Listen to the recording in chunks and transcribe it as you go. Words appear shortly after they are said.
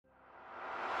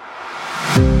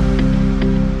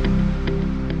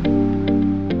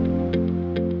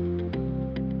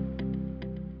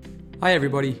Hi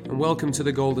everybody, and welcome to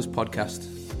the Golders podcast,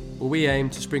 where we aim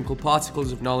to sprinkle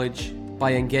particles of knowledge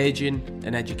by engaging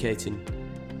and educating.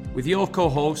 With your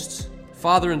co-hosts,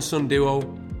 father and son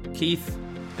duo, Keith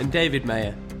and David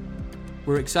Mayer.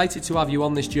 We're excited to have you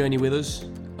on this journey with us,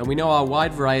 and we know our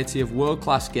wide variety of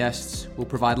world-class guests will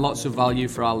provide lots of value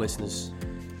for our listeners.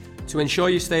 To ensure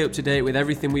you stay up to date with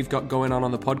everything we've got going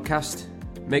on the podcast,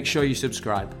 make sure you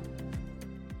subscribe.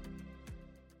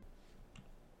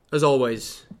 As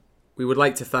always, we would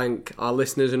like to thank our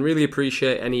listeners and really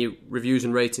appreciate any reviews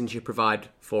and ratings you provide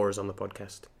for us on the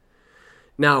podcast.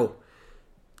 Now,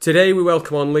 today we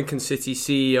welcome on Lincoln City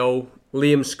CEO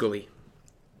Liam Scully.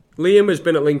 Liam has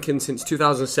been at Lincoln since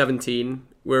 2017,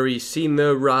 where he's seen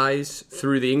their rise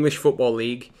through the English Football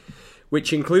League,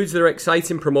 which includes their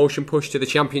exciting promotion push to the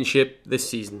Championship this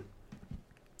season.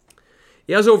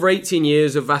 He has over 18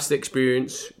 years of vast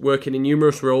experience working in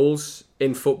numerous roles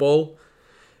in football.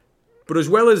 But as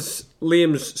well as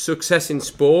Liam's success in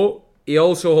sport, he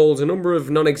also holds a number of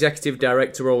non-executive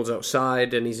director roles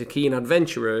outside, and he's a keen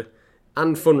adventurer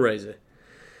and fundraiser.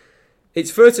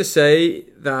 It's fair to say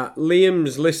that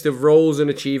Liam's list of roles and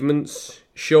achievements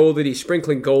show that he's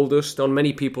sprinkling gold dust on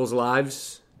many people's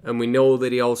lives, and we know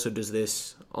that he also does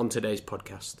this on today's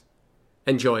podcast.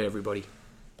 Enjoy, everybody.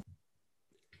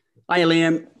 Hi,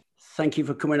 Liam. Thank you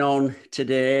for coming on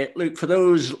today. Look, for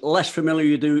those less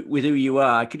familiar with who you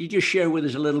are, could you just share with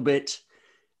us a little bit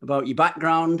about your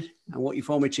background and what your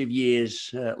formative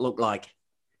years look like?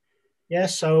 Yeah,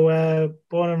 so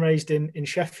born and raised in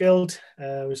Sheffield.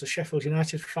 I was a Sheffield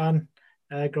United fan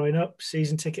growing up,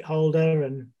 season ticket holder,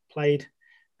 and played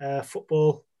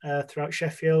football throughout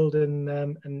Sheffield, and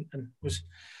was,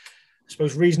 I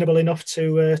suppose, reasonable enough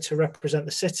to represent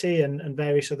the city and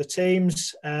various other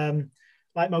teams.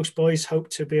 Like most boys,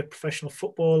 hoped to be a professional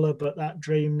footballer, but that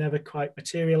dream never quite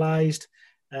materialised.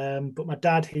 But my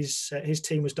dad, his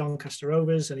team was Doncaster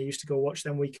Rovers, and he used to go watch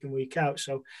them week in, week out.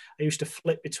 So I used to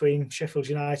flip between Sheffield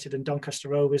United and Doncaster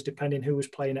Rovers, depending who was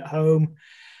playing at home.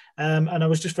 And I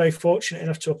was just very fortunate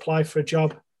enough to apply for a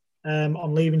job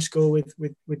on leaving school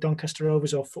with Doncaster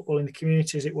Rovers, or Football in the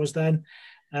Community as it was then,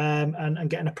 and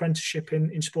get an apprenticeship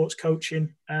in sports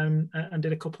coaching, and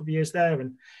did a couple of years there.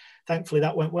 And thankfully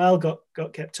that went well, got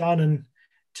kept on, and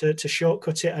to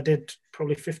shortcut it, I did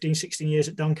probably 15, 16 years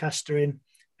at Doncaster in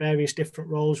various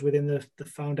different roles within the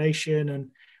foundation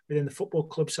and within the football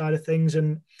club side of things,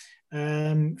 and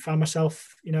found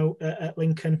myself, at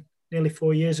Lincoln nearly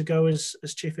 4 years ago as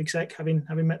chief exec, having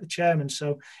met the chairman.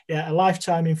 So yeah, a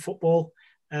lifetime in football.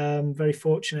 Very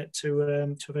fortunate to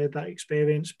have had that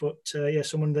experience, but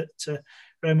someone that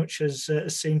very much has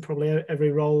seen probably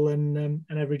every role and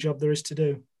every job there is to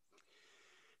do.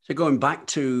 So going back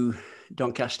to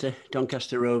Doncaster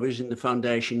Rovers in the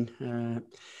foundation,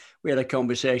 we had a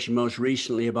conversation most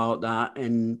recently about that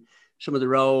and some of the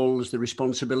roles, the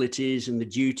responsibilities and the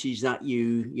duties that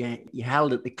you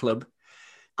held at the club.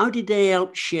 How did they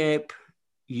help shape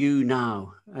you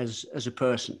now as a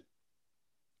person?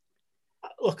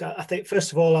 Look, I think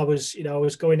first of all, I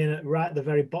was going in right at the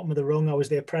very bottom of the rung. I was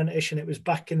the apprentice, and it was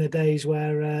back in the days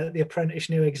where the apprentice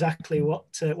knew exactly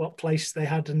what place they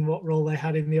had and what role they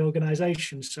had in the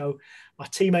organisation. So my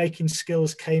team making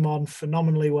skills came on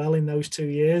phenomenally well in those 2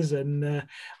 years, and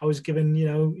I was given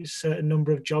a certain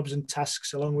number of jobs and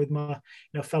tasks along with my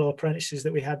fellow apprentices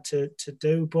that we had to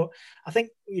do. But I think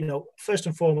first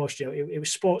and foremost, it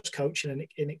was sports coaching,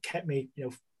 and it kept me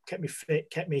fit,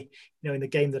 kept me, in the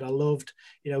game that I loved,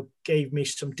 gave me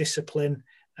some discipline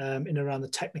in around the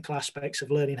technical aspects of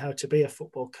learning how to be a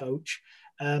football coach.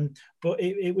 But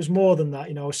it was more than that.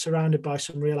 I was surrounded by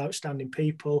some real outstanding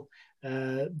people.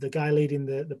 The guy leading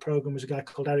the program was a guy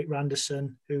called Eric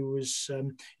Randerson, who was,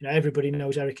 everybody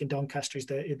knows Eric in Doncaster. He's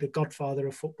the godfather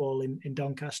of football in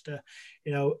Doncaster.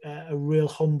 A real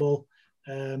humble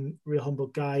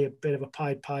guy, a bit of a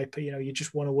Pied Piper. You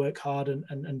just want to work hard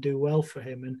and do well for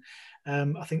him.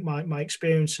 And I think my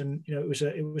experience, and it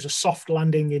was a soft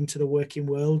landing into the working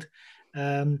world,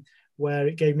 where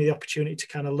it gave me the opportunity to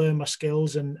kind of learn my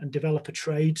skills and develop a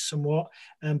trade somewhat,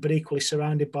 but equally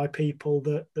surrounded by people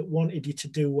that wanted you to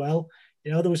do well.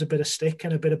 There was a bit of stick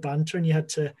and a bit of banter, and you had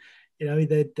to,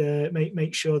 they'd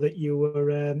make sure that you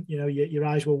were, your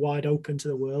eyes were wide open to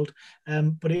the world.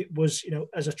 But it was,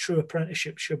 as a true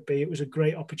apprenticeship should be, it was a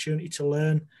great opportunity to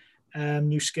learn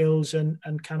new skills and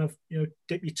kind of,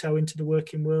 dip your toe into the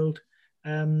working world.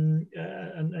 So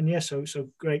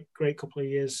great couple of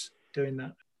years doing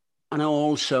that. I know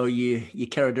also you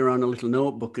carried around a little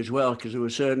notebook as well, because there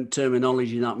was certain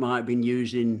terminology that might have been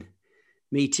used in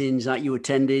meetings that you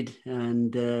attended,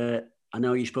 and I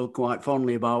know you spoke quite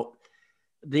fondly about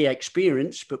the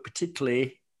experience, but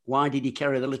particularly, why did you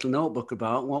carry the little notebook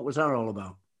about? What was that all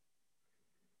about?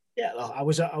 Yeah, I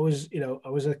was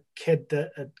a kid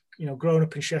that had, grown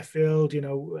up in Sheffield,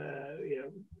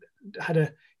 had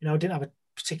I didn't have a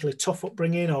particularly tough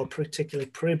upbringing or particularly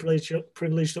privileged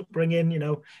upbringing.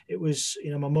 It was,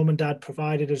 my mum and dad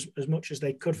provided as much as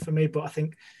they could for me. But I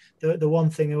think the one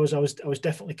thing was I was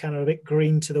definitely kind of a bit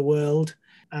green to the world.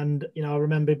 And, I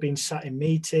remember being sat in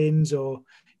meetings or,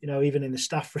 even in the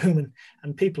staff room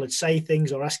and people would say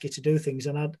things or ask you to do things.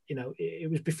 And it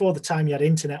was before the time you had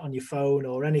internet on your phone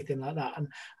or anything like that. And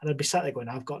I'd be sat there going,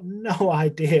 I've got no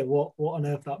idea what on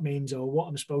earth that means or what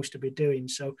I'm supposed to be doing.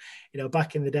 So,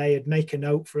 back in the day, I'd make a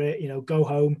note for it, go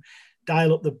home,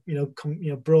 dial up the,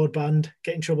 broadband,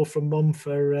 get in trouble from mum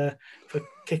for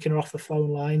kicking her off the phone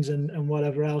lines and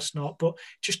whatever else not. But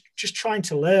just trying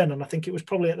to learn. And I think it was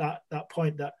probably at that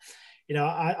point that,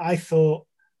 I thought,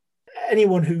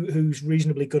 anyone who's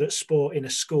reasonably good at sport in a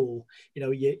school,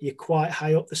 you're quite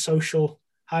high up the social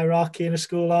hierarchy in a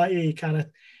school, aren't you? You're kind of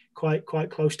quite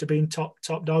close to being top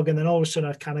dog. And then all of a sudden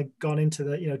I've kind of gone into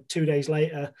the, 2 days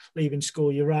later, leaving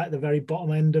school, you're right at the very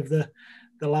bottom end of the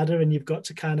ladder, and you've got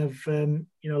to kind of, learn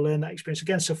that experience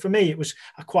again. So for me,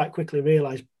 I quite quickly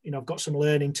realized, I've got some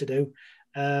learning to do.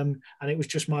 And it was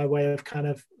just my way of kind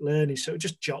of learning. So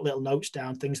just jot little notes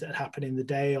down, things that had happened in the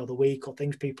day or the week or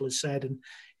things people had said. And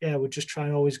yeah, we'd just try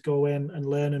and always go in and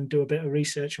learn and do a bit of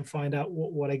research and find out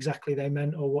what exactly they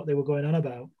meant or what they were going on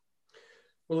about.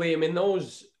 Well, Liam, in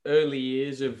those early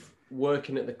years of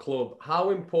working at the club, how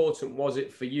important was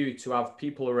it for you to have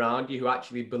people around you who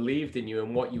actually believed in you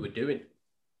and what you were doing?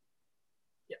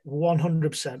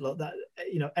 100%. Look, that,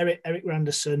 Eric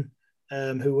Randerson,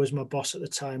 who was my boss at the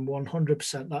time,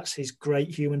 100%. That's his great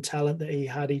human talent that he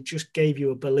had. He just gave you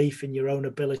a belief in your own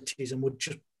abilities and would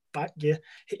just back you,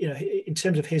 in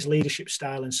terms of his leadership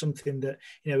style, and something that,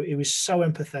 he was so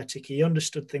empathetic. He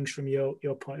understood things from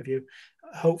your point of view.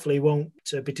 Hopefully he won't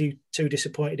be too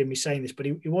disappointed in me saying this, but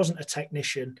he wasn't a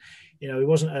technician. He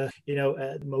wasn't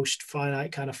a most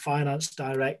finite kind of finance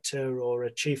director or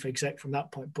a chief exec from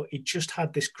that point, but he just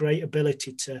had this great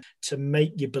ability to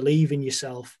make you believe in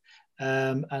yourself.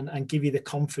 And give you the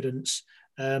confidence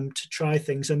to try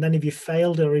things. And then if you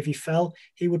failed or if you fell,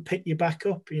 he would pick you back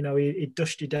up. He'd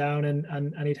dust you down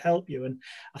and he'd help you. And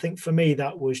I think for me,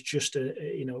 that was just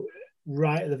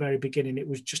right at the very beginning, it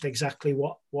was just exactly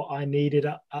what I needed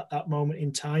at that moment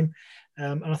in time.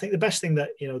 And I think the best thing that,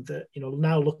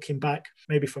 now looking back,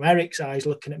 maybe from Eric's eyes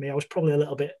looking at me, I was probably a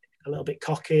little bit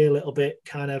cocky, a little bit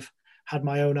kind of had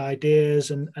my own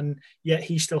ideas, and yet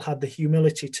he still had the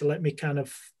humility to let me kind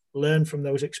of learn from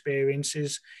those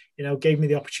experiences, gave me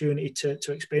the opportunity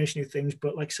to experience new things.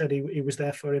 But like I said, he was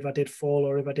there for if I did fall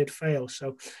or if I did fail.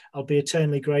 So I'll be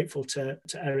eternally grateful to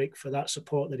Eric for that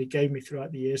support that he gave me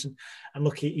throughout the years. And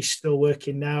look, he's still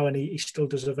working now, and he still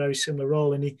does a very similar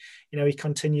role. And he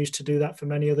continues to do that for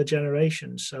many other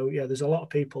generations. So yeah, there's a lot of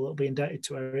people that will be indebted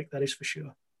to Eric, that is for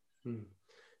sure.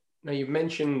 Now, you've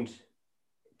mentioned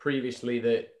previously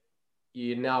that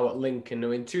you're now at Lincoln.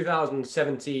 Now, in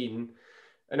 2017,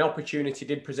 an opportunity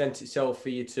did present itself for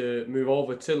you to move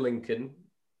over to Lincoln.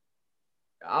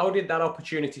 How did that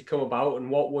opportunity come about, and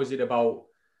what was it about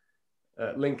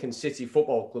Lincoln City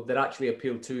Football Club that actually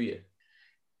appealed to you?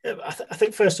 I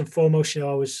think first and foremost,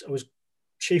 I was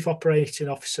chief operating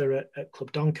officer at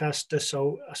Club Doncaster,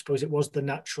 so I suppose it was the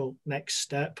natural next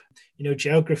step.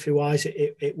 Geography-wise,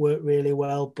 it worked really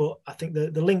well, but I think the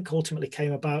link ultimately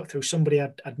came about through somebody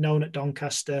I'd known at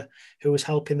Doncaster who was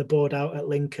helping the board out at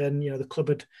Lincoln. The club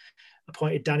had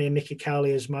appointed Danny and Nicky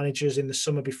Cowley as managers in the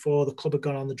summer before. The club had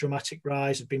gone on the dramatic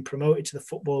rise, had been promoted to the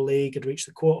Football League, had reached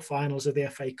the quarterfinals of the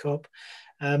FA Cup.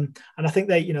 And I think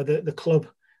the club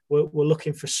were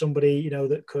looking for somebody,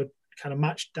 that could kind of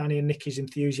match Danny and Nicky's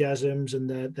enthusiasms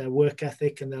and their work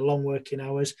ethic and their long working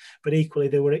hours, but equally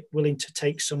they were willing to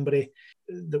take somebody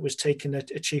that was taking a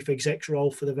chief exec role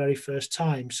for the very first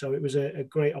time. So it was a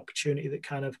great opportunity that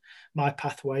kind of my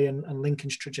pathway and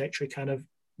Lincoln's trajectory kind of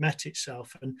met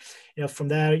itself. And from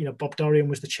there, Bob Dorian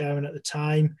was the chairman at the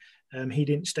time. He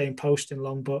didn't stay in post in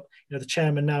long, but the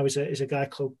chairman now is a guy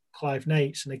called Clive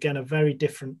Nates, and again a very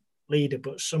different leader,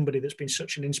 but somebody that's been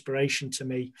such an inspiration to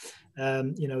me.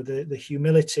 The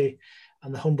humility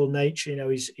and the humble nature.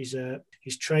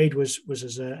 His trade was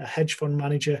as a hedge fund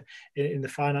manager in the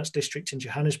finance district in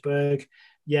Johannesburg.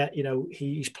 Yet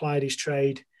he's plied his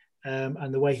trade,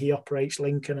 and the way he operates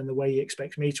Lincoln and the way he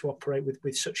expects me to operate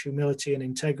with such humility and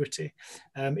integrity.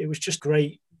 It was just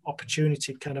great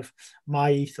opportunity, kind of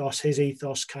my ethos, his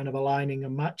ethos, kind of aligning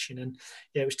and matching. And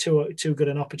yeah, it was too good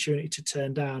an opportunity to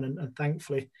turn down. And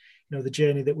thankfully, the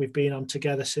journey that we've been on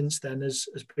together since then has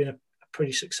been a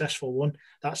pretty successful one.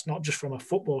 That's not just from a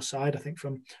football side, I think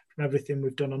from everything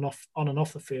we've done on and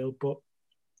off the field, but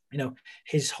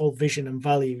his whole vision and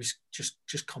values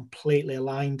just completely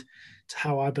aligned to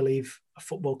how I believe a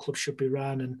football club should be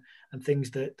run and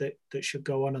things that should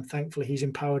go on. And thankfully, he's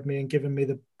empowered me and given me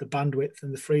the bandwidth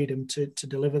and the freedom to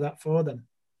deliver that for them.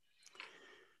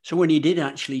 So when you did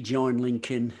actually join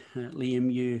Lincoln,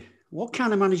 Liam, what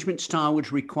kind of management style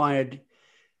was required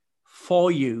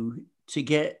for you to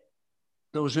get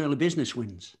those early business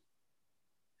wins?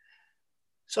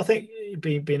 So I think,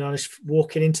 being honest,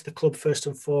 walking into the club first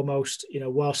and foremost,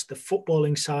 whilst the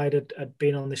footballing side had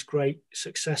been on this great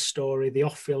success story, the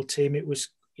off-field team, it was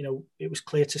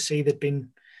clear to see they'd been,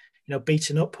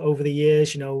 beaten up over the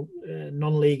years.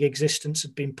 Non-league existence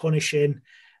had been punishing.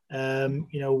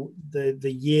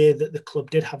 The year that the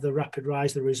club did have the rapid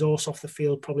rise, the resource off the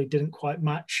field probably didn't quite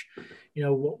match,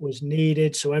 what was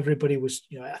needed. So everybody was,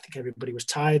 I think everybody was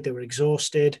tired. They were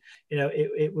exhausted.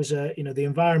 It was the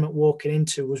environment walking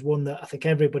into was one that I think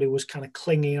everybody was kind of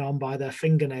clinging on by their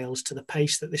fingernails to the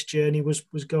pace that this journey was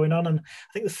going on. And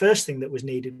I think the first thing that was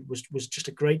needed was just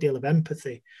a great deal of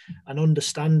empathy and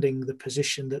understanding the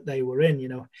position that they were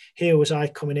in. Here was I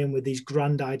coming in with these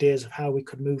grand ideas of how we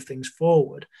could move things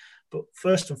forward. But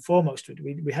first and foremost,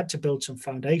 we had to build some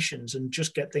foundations and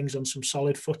just get things on some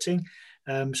solid footing.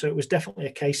 So it was definitely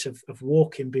a case of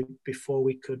walking before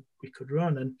we could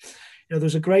run. And there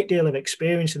was a great deal of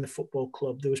experience in the football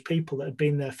club. There was people that had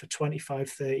been there for 25,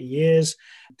 30 years,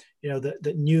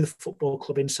 that knew the football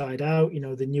club inside out.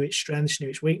 They knew its strengths, knew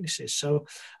its weaknesses. So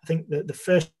I think that the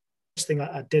first thing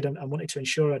I did and I wanted to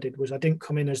ensure I did was I didn't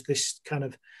come in as this kind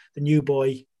of the new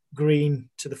boy green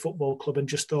to the football club and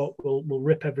just thought we'll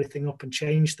rip everything up and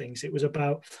change things. It was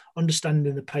about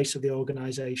understanding the pace of the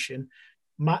organisation,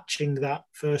 matching that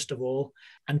first of all,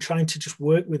 and trying to just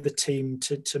work with the team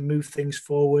to move things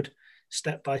forward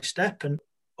step by step. And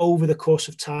over the course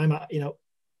of time, I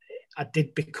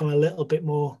did become a little bit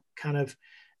more kind of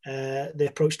the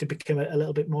approach to become a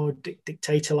little bit more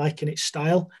dictator-like in its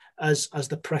style as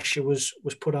the pressure was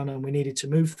put on and we needed to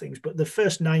move things. But the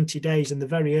first 90 days in the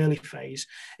very early phase,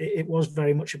 it was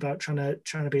very much about trying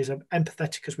to be as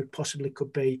empathetic as we possibly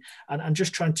could be and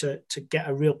just trying to get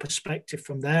a real perspective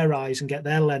from their eyes and get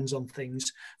their lens on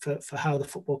things for how the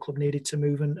football club needed to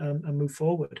move and move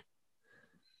forward.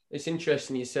 It's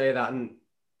interesting you say that, and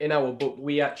in our book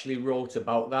we actually wrote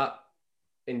about that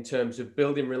in terms of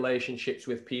building relationships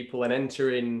with people and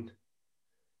entering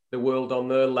the world on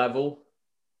their level,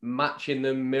 matching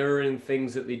them, mirroring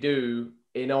things that they do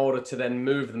in order to then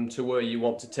move them to where you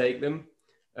want to take them.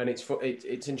 And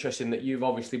it's interesting that you've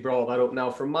obviously brought that up. Now,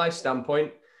 from my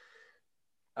standpoint,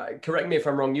 correct me if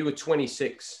I'm wrong, you were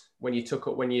 26 when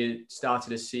you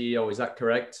started as CEO. Is that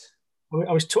correct?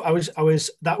 I was.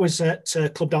 That was at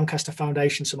Club Doncaster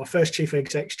Foundation. So my first chief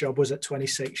exec's job was at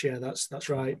 26. Yeah, that's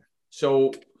right.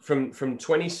 So from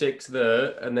 26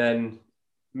 there, and then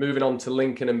moving on to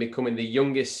Lincoln and becoming the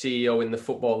youngest CEO in the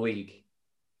Football League.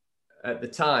 At the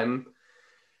time,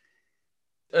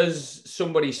 as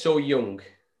somebody so young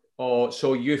or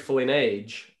so youthful in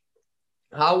age,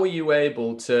 how were you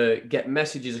able to get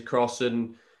messages across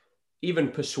and even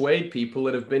persuade people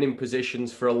that have been in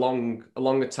positions for a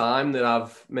longer time, that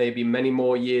have maybe many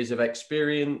more years of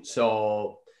experience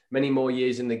or many more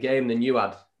years in the game than you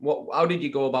had? How did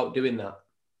you go about doing that?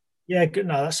 Yeah, good.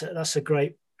 No, that's a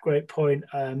great point.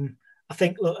 I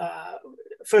think, look,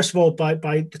 first of all, by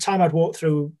the time I'd walked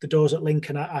through the doors at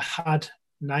Lincoln, I had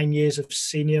 9 years of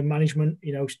senior management,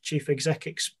 chief exec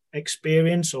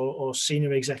experience or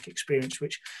senior exec experience,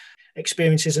 which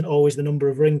experience isn't always the number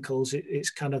of wrinkles. It's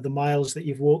kind of the miles that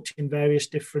you've walked in various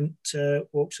different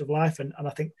walks of life. And I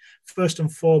think first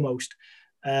and foremost,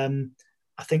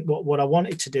 I think what I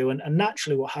wanted to do, and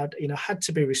naturally had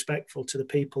to be respectful to the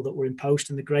people that were in post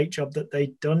and the great job that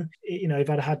they'd done. If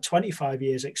I'd had 25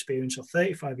 years experience or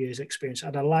 35 years experience,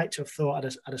 I'd have liked to have thought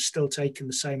I'd have still taken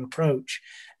the same approach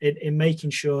in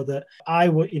making sure that I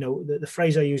would, the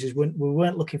phrase I use is we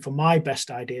weren't looking for my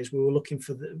best ideas. We were looking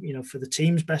for the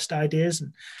team's best ideas.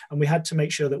 And we had to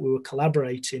make sure that we were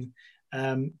collaborating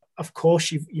of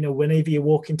course, whenever you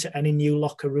walk into any new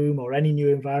locker room or any new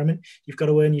environment, you've got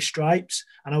to earn your stripes.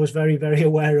 And I was very, very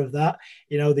aware of that.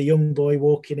 The young boy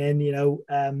walking in,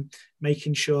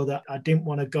 making sure that I didn't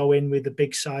want to go in with the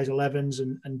big size 11s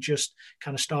and just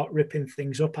kind of start ripping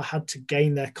things up. I had to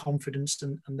gain their confidence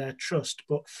and their trust.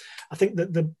 But I think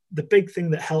that the big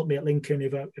thing that helped me at Lincoln,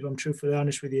 if I'm truthfully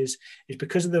honest with you, is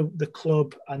because of the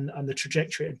club and the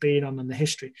trajectory it had been on and the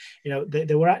history.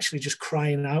 They were actually just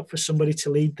crying out for somebody to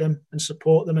lead them and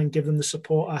support them and give them the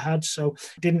support I had. So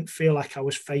I didn't feel like I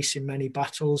was facing many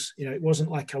battles. It wasn't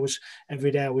like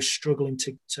every day I was struggling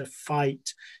to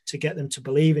fight to get them to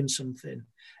believe in something.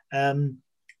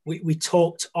 We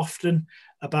talked often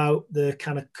about the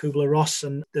kind of Kubler-Ross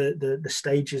and the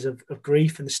stages of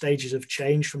grief and the stages of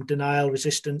change, from denial,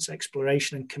 resistance,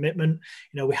 exploration, and commitment.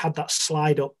 We had that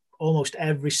slide up almost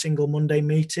every single Monday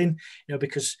meeting,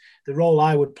 because the role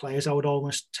I would play is I would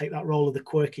almost take that role of the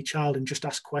quirky child and just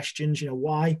ask questions.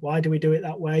 Why do we do it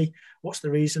that way? What's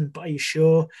the reason? But are you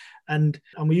sure? And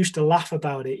we used to laugh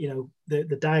about it,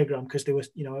 the diagram, because there was,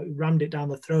 it rammed it down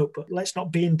the throat. But let's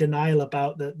not be in denial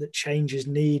about that change is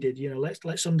needed.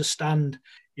 Let's understand,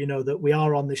 that we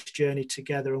are on this journey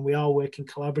together and we are working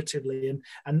collaboratively.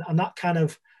 And that kind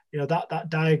of, that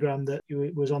diagram that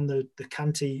was on the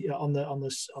canty on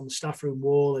the staff room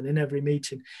wall and in every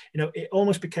meeting, it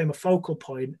almost became a focal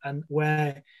point, and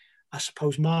where I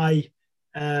suppose my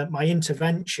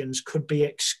interventions could be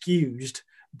excused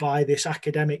by this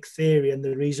academic theory and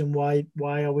the reason why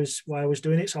I was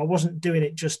doing it. So I wasn't doing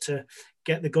it just to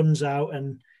get the guns out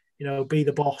and be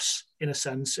the boss, in a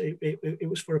sense. It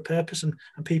was for a purpose, and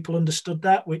people understood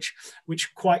that, which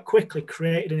quite quickly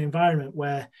created an environment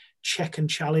where check and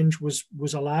challenge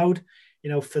was allowed.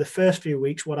 For the first few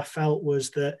weeks, what I felt was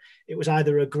that it was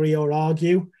either agree or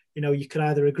argue. You could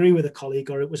either agree with a colleague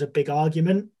or it was a big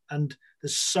argument, and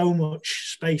there's so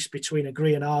much space between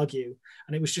agree and argue,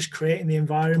 and it was just creating the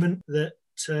environment that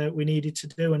we needed to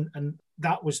do, and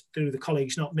that was through the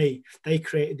colleagues, not me. They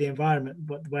created the environment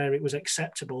where it was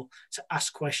acceptable to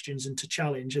ask questions and to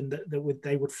challenge, and that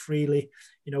they would freely,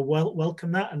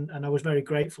 welcome that. And I was very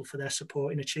grateful for their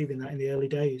support in achieving that in the early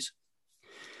days.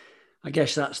 I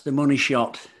guess that's the money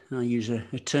shot. I use a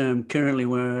term currently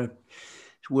where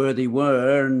it's where they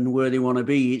were and where they want to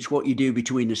be. It's what you do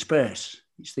between the space.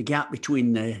 It's the gap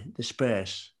between the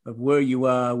space of where you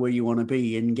are, where you want to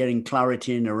be, and getting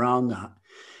clarity in around that.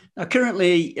 Now,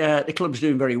 currently, the club's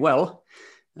doing very well,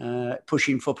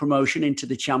 pushing for promotion into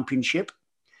the Championship.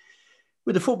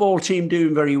 With the football team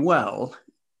doing very well,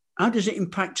 how does it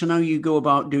impact on how you go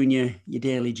about doing your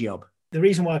daily job? The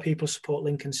reason why people support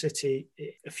Lincoln City,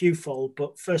 a fewfold,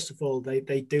 but first of all,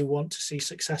 they do want to see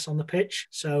success on the pitch.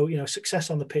 So, success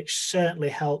on the pitch certainly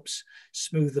helps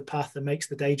smooth the path and makes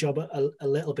the day job a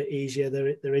little bit easier.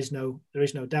 There is no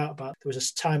doubt about it. There was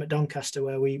a time at Doncaster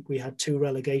where we had 2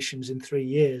 relegations in 3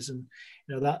 years, and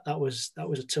that was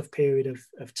a tough period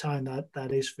of time.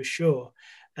 That is for sure.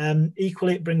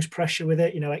 Equally, it brings pressure with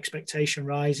it. Expectation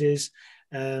rises.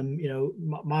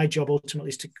 My job ultimately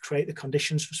is to create the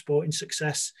conditions for sporting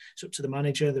success. It's up to the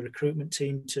manager, the recruitment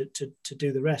team to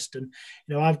do the rest. And,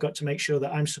 I've got to make sure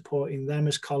that I'm supporting them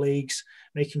as colleagues,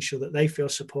 making sure that they feel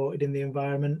supported in the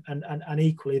environment, and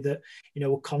equally that,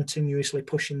 we're continuously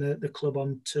pushing the club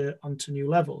onto new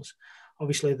levels.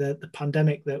 Obviously, the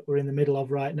pandemic that we're in the middle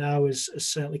of right now has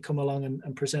certainly come along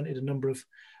and presented a number of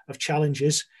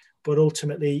challenges. But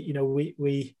ultimately,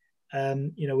 we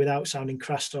without sounding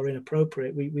crass or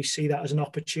inappropriate, we see that as an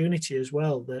opportunity as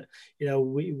well. That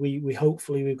we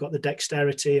hopefully we've got the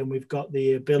dexterity and we've got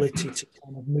the ability to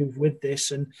kind of move with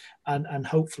this, and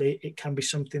hopefully it can be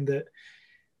something that,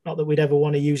 not that we'd ever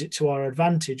want to use it to our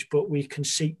advantage, but we can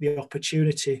seek the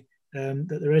opportunity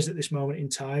that there is at this moment in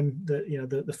time.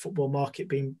 That the football market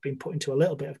being put into a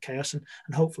little bit of chaos, and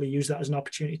hopefully use that as an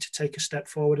opportunity to take a step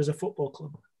forward as a football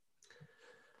club.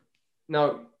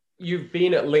 Now, you've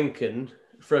been at Lincoln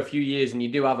for a few years and you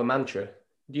do have a mantra.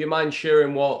 Do you mind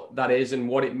sharing what that is and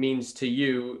what it means to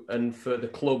you and for the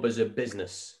club as a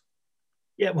business?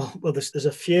 Yeah, well, there's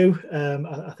a few.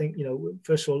 I think,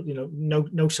 first of all,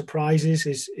 no surprises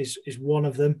is one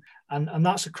of them. And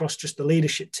that's across just the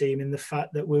leadership team, in the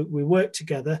fact that we work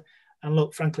together. And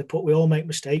look, frankly put, we all make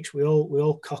mistakes. We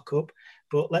all cock up,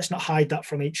 but let's not hide that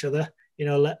from each other.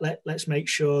 Let's make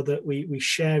sure that we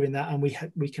share in that, and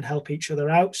we can help each other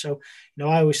out. So,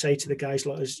 I always say to the guys,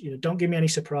 look, don't give me any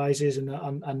surprises, and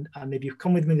if you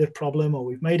come with me with a problem or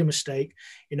we've made a mistake,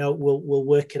 we'll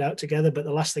work it out together. But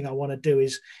the last thing I want to do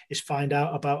is find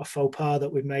out about a faux pas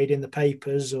that we've made in the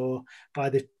papers, or by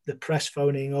the press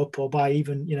phoning up, or by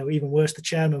even worse, the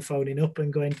chairman phoning up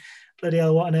and going, bloody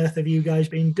hell, what on earth have you guys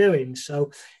been doing?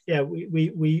 So yeah,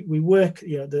 we work,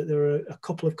 there are a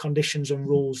couple of conditions and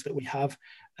rules that we have.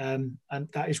 And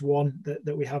that is one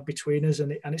that we have between us,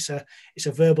 and it's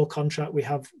a verbal contract we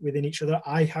have within each other.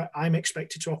 I'm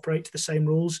expected to operate to the same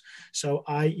rules, so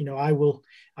I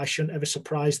shouldn't ever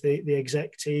surprise the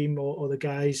exec team or the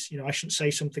guys. I shouldn't say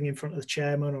something in front of the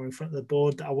chairman or in front of the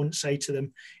board that I wouldn't say to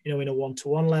them, in a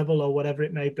one-to-one level or whatever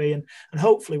it may be. And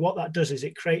hopefully what that does is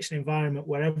it creates an environment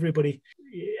where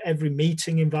every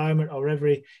meeting environment or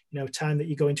every time that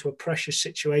you go into a pressure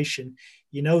situation,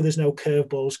 there's no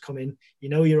curveballs coming,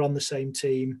 you're on the same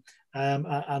team, and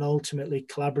ultimately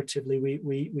collaboratively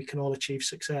we can all achieve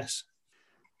success.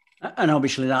 And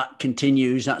obviously that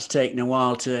continues. That's taken a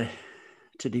while to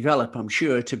develop, I'm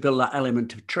sure, to build that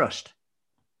element of trust.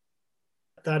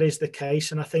 That is the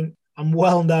case, and I think I'm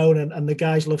well known, and the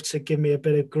guys love to give me a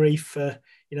bit of grief for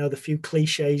the few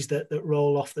cliches that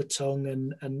roll off the tongue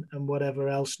and whatever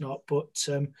else not.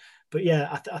 But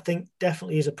yeah, I think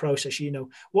definitely is a process.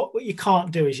 What you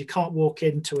can't do is you can't walk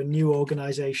into a new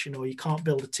organization, or you can't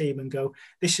build a team and go,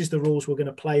 this is the rules we're going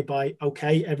to play by.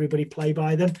 Okay, everybody play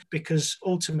by them, because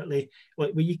ultimately,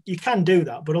 you can do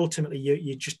that, but ultimately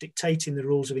you're just dictating the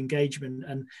rules of engagement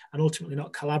and ultimately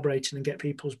not collaborating and get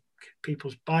people's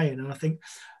buy-in. And I think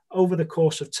over the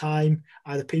course of time,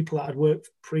 either people that I'd worked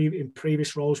in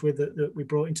previous roles with that we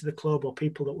brought into the club, or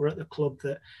people that were at the club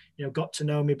that got to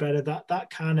know me better, that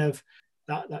kind of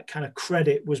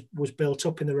credit was built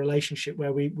up in the relationship,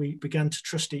 where we began to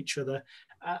trust each other.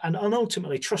 And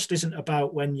ultimately, trust isn't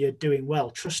about when you're doing well.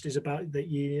 Trust is about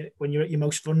when you're at your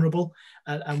most vulnerable,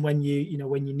 and when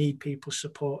you need people's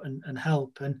support and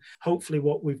help. And hopefully,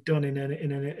 what we've done in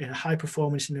a high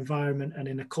performance environment and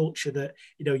in a culture that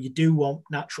you do want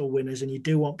natural winners and you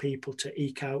do want people to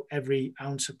eke out every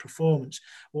ounce of performance.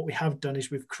 What we have done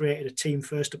is we've created a team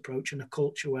first approach and a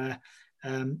culture where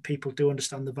people do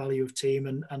understand the value of team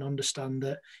and understand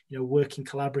that working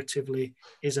collaboratively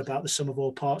is about the sum of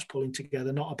all parts pulling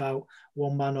together, not about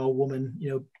one man or woman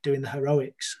doing the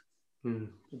heroics.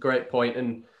 Great point.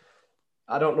 And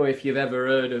I don't know if you've ever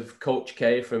heard of Coach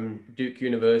K from Duke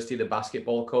University, the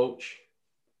basketball coach.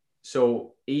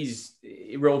 So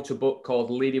he wrote a book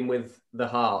called Leading with the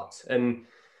Heart, and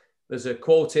there's a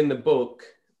quote in the book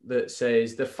that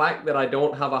says, "The fact that I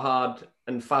don't have a hard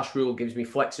and fast rule gives me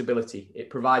flexibility. It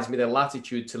provides me the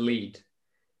latitude to lead.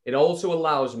 It also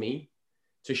allows me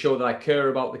to show that I care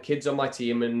about the kids on my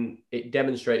team, and it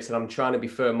demonstrates that I'm trying to be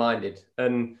fair-minded."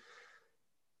 And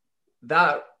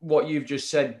that, what you've just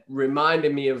said,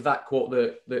 reminded me of that quote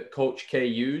that Coach K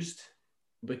used,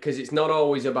 because it's not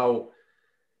always about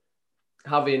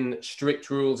having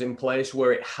strict rules in place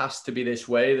where it has to be this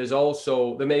way.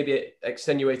 There may be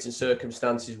extenuating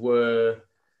circumstances where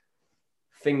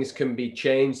things can be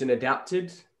changed and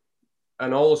adapted.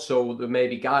 And also there may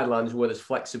be guidelines where there's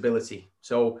flexibility.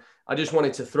 So I just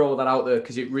wanted to throw that out there,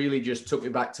 because it really just took me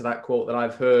back to that quote that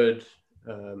I've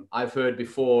heard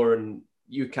before, and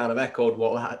you kind of echoed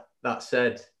what that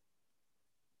said.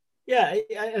 Yeah,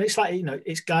 and it's like,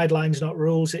 it's guidelines, not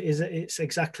rules. It's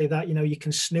exactly that. You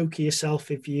can snooker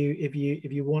yourself if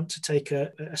you want to take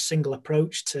a single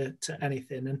approach to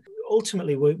anything. And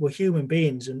ultimately, we're human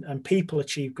beings, and people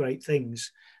achieve great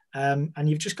things. And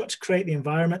you've just got to create the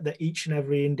environment that each and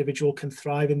every individual can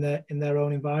thrive in their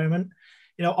own environment.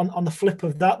 On the flip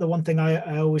of that, the one thing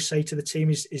I always say to the team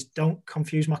is don't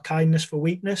confuse my kindness for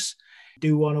weakness. We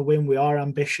do want to win. We are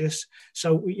ambitious.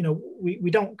 So,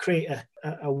 we don't create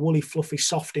a woolly, fluffy,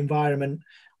 soft environment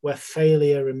where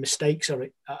failure and mistakes are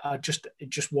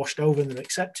just washed over and they're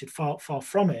accepted. Far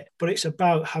from it. But it's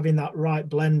about having that right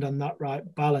blend and that right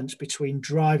balance between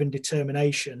drive and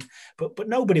determination. But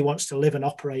nobody wants to live and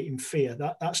operate in fear.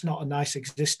 That's not a nice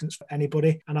existence for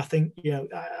anybody. And I think,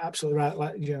 absolutely right.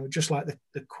 Like, just like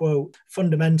the quote,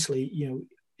 fundamentally,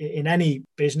 in any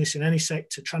business, in any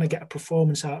sector, trying to get a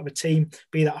performance out of a team,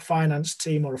 be that a finance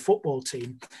team or a football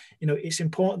team, it's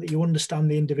important that you understand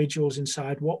the individuals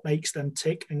inside, what makes them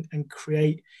tick, and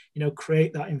create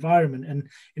that environment. And,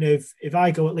 if I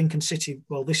go at Lincoln City,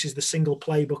 well, this is the single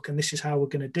playbook and this is how we're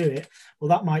going to do it. Well,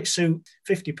 that might suit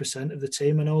 50% of the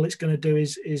team, and all it's going to do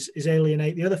is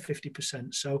alienate the other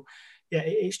 50%. So, yeah,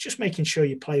 it's just making sure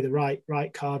you play the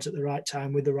right cards at the right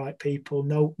time with the right people.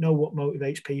 Know what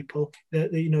motivates people.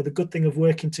 The good thing of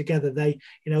working together, they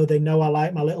know I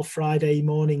like my little Friday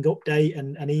morning update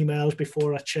and emails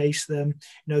before I chase them.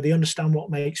 They understand what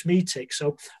makes me tick.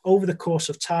 So over the course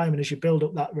of time, and as you build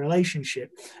up that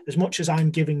relationship, as much as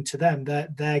I'm giving to them,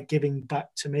 they're giving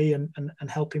back to me and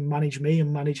helping manage me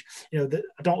and manage. I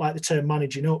don't like the term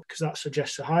managing up, because that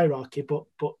suggests a hierarchy, but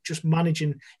just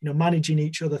managing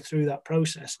each other through that that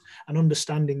process and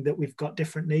understanding that we've got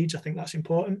different needs. I think that's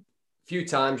important. A few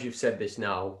times you've said this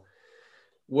now,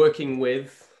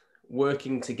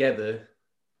 working together,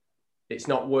 it's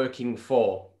not working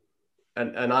for.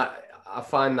 And I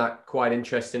find that quite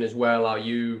interesting as well, how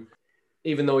you,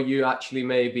 even though you actually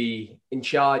may be in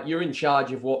charge, you're in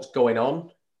charge of what's going on,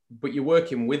 but you're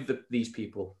working with these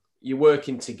people. You're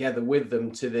working together with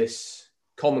them to this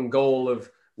common goal of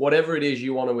whatever it is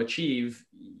you want to achieve.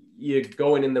 You're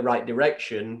going in the right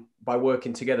direction by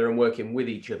working together and working with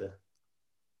each other.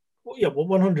 Well, yeah, well,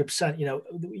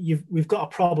 100%. We've got a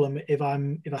problem if I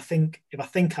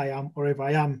think I am, or if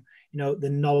I am, the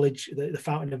knowledge, the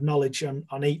fountain of knowledge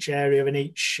on each area and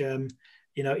each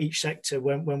each sector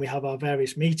when we have our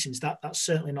various meetings. That's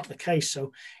certainly not the case.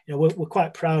 So we're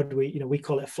quite proud. We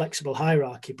call it a flexible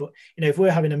hierarchy. But if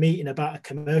we're having a meeting about a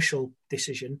commercial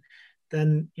decision,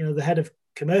 then the head of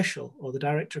commercial or the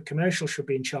director of commercial should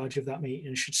be in charge of that meeting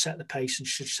and should set the pace and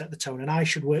should set the tone, and I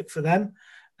should work for them.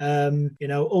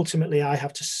 Ultimately I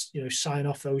have to sign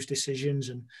off those decisions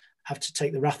and have to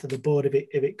take the wrath of the board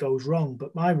if it goes wrong.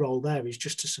 But my role there is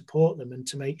just to support them and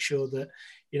to make sure that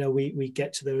we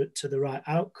get to the right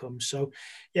outcome. So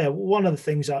yeah, one of the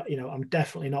things that I'm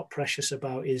definitely not precious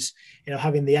about is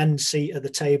having the end seat at the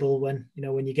table when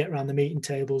you get around the meeting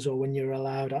tables or when you're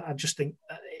allowed. I just think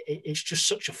it's just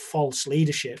such a false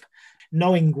leadership.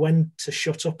 Knowing when to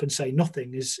shut up and say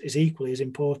nothing is equally as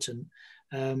important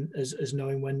as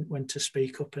knowing when to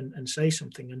speak up and say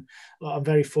something. And I'm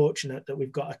very fortunate that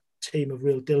we've got a team of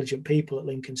real diligent people at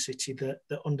Lincoln City that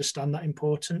understand that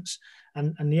importance.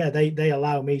 And yeah, they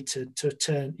allow me to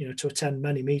attend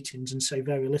many meetings and say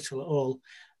very little at all,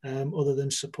 other than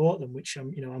support them, which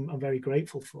I'm very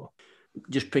grateful for.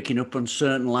 Just picking up on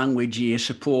certain language here,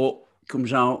 support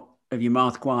comes out of your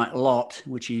mouth quite a lot,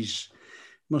 which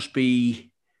must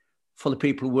be for the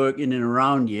people working in and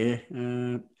around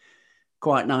you.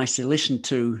 Quite nice to listen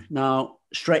to. Now,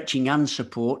 stretching and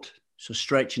support, so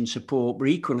stretch and support, but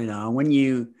equally now, when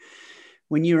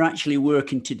you're actually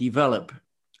working to develop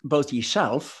both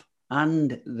yourself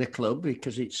and the club,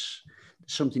 because it's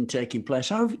something taking place,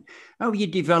 how you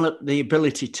develop the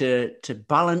ability to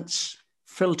balance,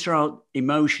 filter out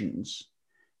emotions,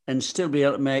 and still be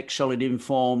able to make solid,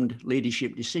 informed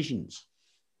leadership decisions?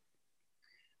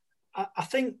 I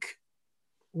think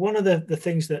one of the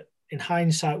things that in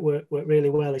hindsight work really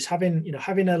well is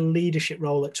having a leadership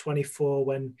role at 24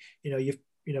 when you've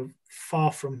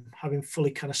far from having fully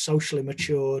kind of socially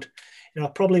matured. I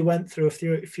probably went through a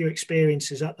few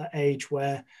experiences at that age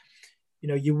where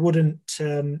you wouldn't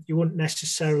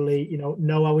necessarily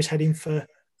know I was heading for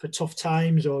tough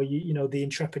times, or the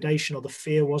intrepidation or the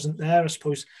fear wasn't there. I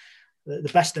suppose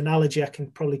the best analogy I can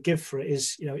probably give for it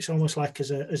is it's almost like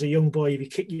as a young boy, if you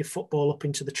kick your football up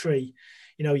into the tree,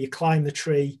 you climb the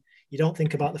tree. You don't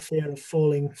think about the fear of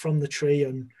falling from the tree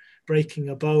and breaking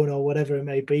a bone or whatever it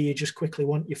may be. You just quickly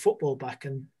want your football back.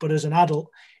 But as an adult,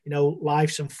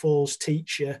 lifes and falls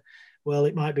teach you, well,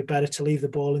 it might be better to leave the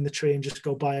ball in the tree and just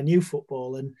go buy a new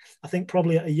football. And I think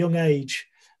probably at a young age,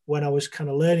 when I was kind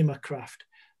of learning my craft,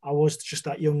 I was just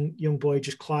that young boy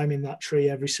just climbing that tree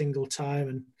every single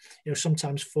time and,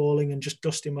 sometimes falling and just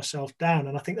dusting myself down.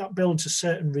 And I think that builds a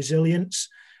certain resilience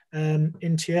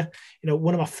into you.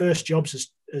 One of my first jobs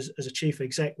as a chief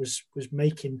exec was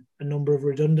making a number of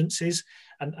redundancies,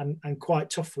 and quite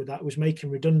tough with that was making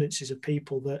redundancies of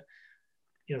people that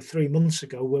 3 months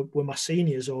ago were my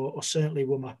seniors or certainly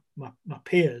were my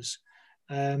peers,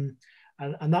 and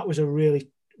that was a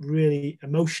really, really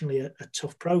emotionally a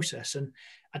tough process. And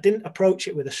I didn't approach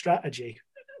it with a strategy.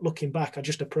 Looking back, I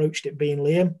just approached it being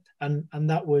Liam, and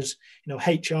that was,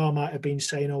 HR might have been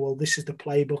saying, oh, well, this is the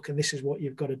playbook and this is what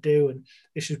you've got to do and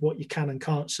this is what you can and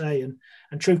can't say. And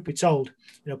truth be told,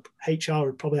 HR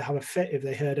would probably have a fit if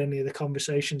they heard any of the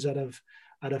conversations that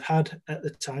I'd have had at the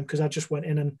time, because I just went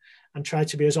in and tried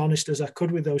to be as honest as I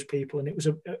could with those people. And it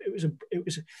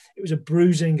was a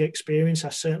bruising experience. I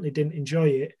certainly didn't enjoy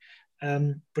it,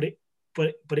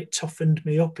 but it toughened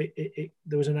me up.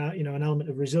 There was an element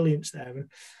of resilience there. And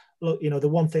look, the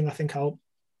one thing I think I'll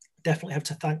definitely have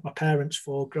to thank my parents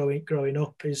for growing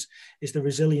up is the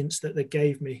resilience that they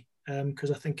gave me.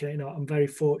 Because I think I'm very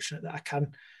fortunate that I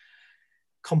can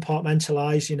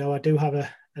compartmentalize. I do have a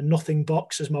nothing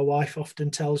box, as my wife often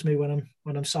tells me when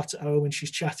I'm sat at home and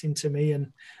she's chatting to me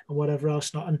and whatever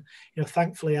else not. And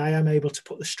thankfully I am able to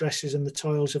put the stresses and the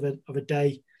toils of a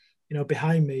day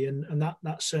behind me, and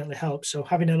that certainly helps. So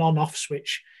having an on-off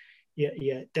switch,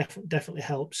 definitely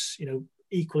helps.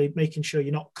 equally making sure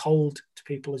you're not cold to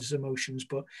people's emotions.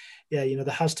 But yeah,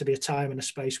 there has to be a time and a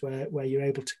space where you're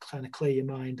able to kind of clear your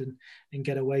mind and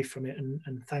get away from it.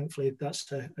 And thankfully,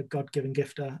 that's a God-given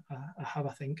gift I have,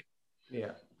 I think.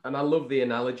 Yeah, and I love the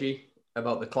analogy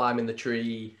about the climbing the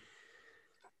tree.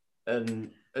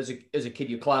 And as a kid,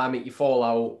 you climb it, you fall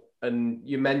out, and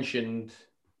you mentioned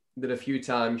that a few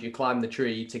times you climbed the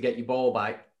tree to get your ball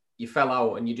back, you fell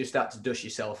out, and you just had to dust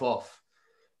yourself off.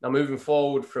 Now, moving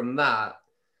forward from that,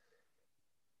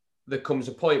 there comes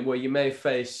a point where you may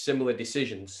face similar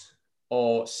decisions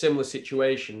or similar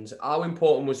situations. How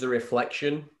important was the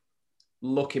reflection,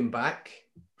 looking back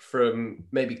from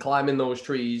maybe climbing those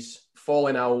trees,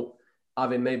 falling out,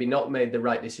 having maybe not made the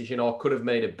right decision or could have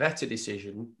made a better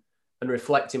decision, and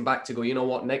reflecting back to go, you know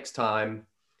what, next time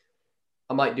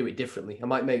I might do it differently. I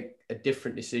might make a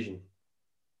different decision.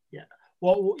 Yeah.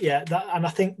 Well, yeah, and I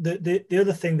think the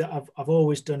other thing that I've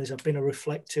always done is I've been a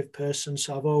reflective person.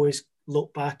 So I've always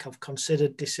looked back, I've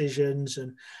considered decisions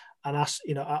and asked,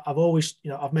 I've always,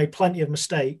 I've made plenty of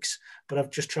mistakes, but I've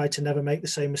just tried to never make the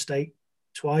same mistake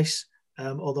twice.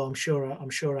 Although I'm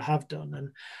sure I have done.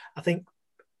 And I think,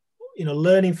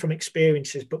 learning from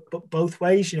experiences, but both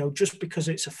ways, just because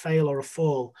it's a fail or a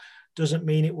fall doesn't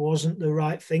mean it wasn't the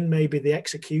right thing. Maybe the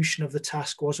execution of the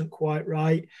task wasn't quite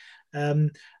right.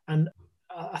 And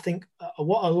I think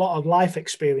what a lot of life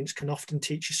experience can often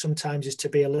teach you sometimes is to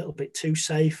be a little bit too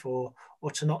safe or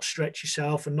to not stretch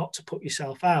yourself and not to put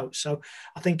yourself out. So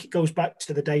I think it goes back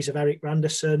to the days of Eric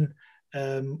Randerson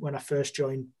when I first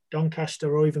joined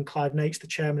Doncaster, or even Clive Nates, the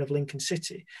chairman of Lincoln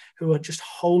City, who are just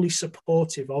wholly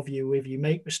supportive of you if you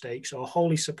make mistakes, or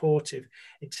wholly supportive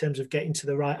in terms of getting to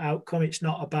the right outcome. It's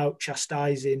not about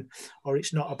chastising, or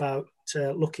it's not about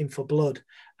looking for blood.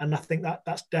 And I think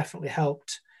that's definitely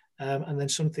helped. And then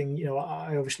something,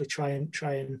 I obviously try and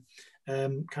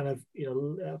kind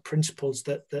of, principles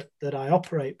that I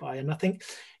operate by. And I think,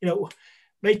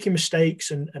 making mistakes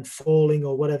and falling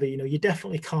or whatever, you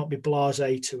definitely can't be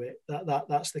blasé to it.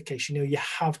 That's the case. You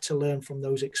have to learn from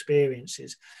those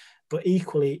experiences. But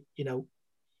equally,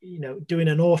 doing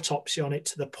an autopsy on it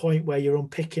to the point where you're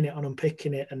unpicking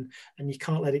it and you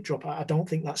can't let it drop. I don't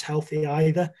think that's healthy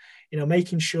either.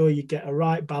 Making sure you get a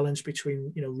right balance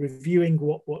between, reviewing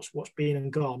what's been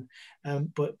and gone,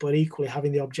 but equally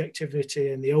having the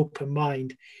objectivity and the open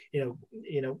mind,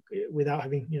 without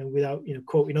having, without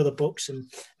quoting other books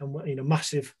and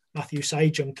massive Matthew Say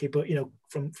junkie, but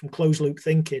from closed loop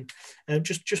thinking,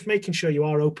 just making sure you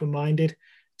are open minded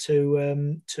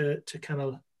to kind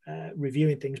of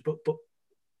reviewing things, but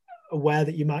aware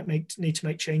that you might need to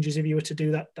make changes if you were to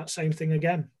do that same thing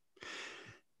again.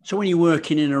 So when you're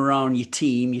working in and around your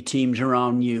team's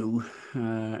around you,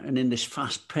 and in this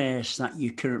fast pace that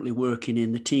you're currently working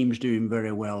in, the team's doing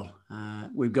very well.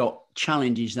 We've got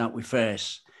challenges that we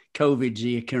face. COVID's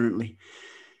here currently.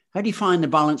 How do you find the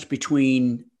balance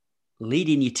between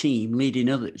leading your team, leading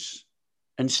others,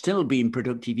 and still being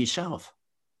productive yourself?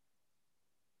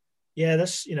 Yeah,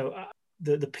 that's,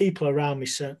 the people around me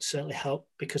certainly help,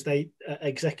 because they, at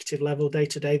executive level, day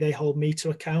to day, they hold me to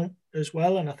account as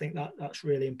well. And I think that's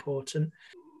really important.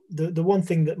 The one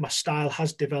thing that my style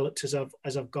has developed as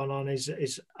I've gone on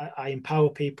is I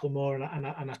empower people more and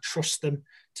I trust them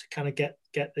to kind of get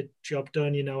the job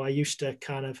done. I used to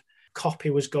kind of, copy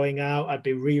was going out, I'd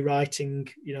be rewriting,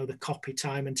 the copy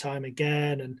time and time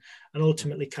again, and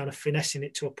ultimately kind of finessing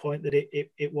it to a point that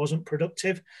it wasn't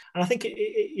productive. And I think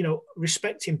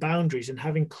respecting boundaries and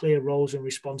having clear roles and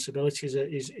responsibilities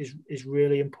is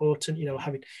really important.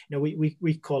 Having,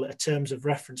 we call it a terms of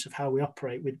reference of how we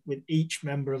operate with each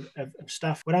member of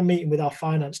staff. When I'm meeting with our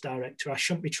finance director, I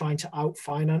shouldn't be trying to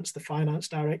out-finance the finance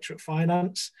director at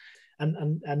finance.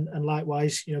 And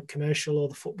likewise, commercial or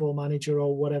the football manager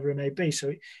or whatever it may be. So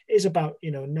it is about,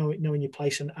 knowing your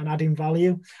place and adding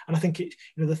value. And I think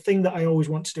the thing that I always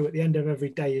want to do at the end of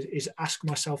every day is ask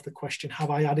myself the question,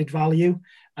 have I added value?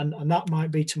 And that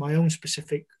might be to my own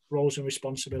specific roles and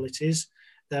responsibilities,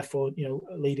 therefore,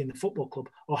 leading the football club,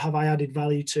 or have I added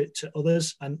value to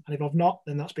others? And if I've not,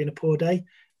 then that's been a poor day.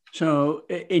 So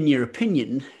in your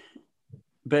opinion,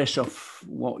 based off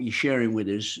what you're sharing with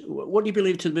us, what do you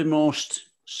believe to be the most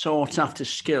sought after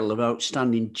skill of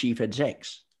outstanding chief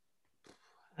execs?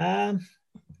 I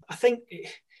think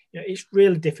it's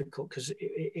really difficult because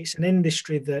it's an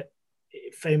industry that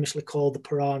famously called the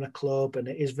Piranha Club, and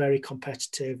it is very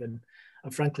competitive and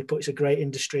frankly put, it's a great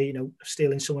industry,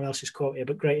 stealing someone else's quote here,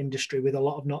 but great industry with a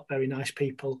lot of not very nice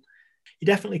people. You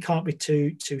definitely can't be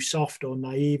too soft or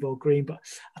naive or green. But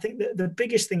I think that the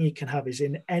biggest thing you can have is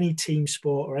in any team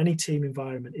sport or any team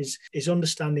environment is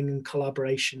understanding and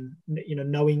collaboration,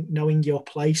 knowing your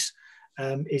place.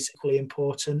 is equally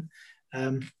important.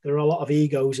 There are a lot of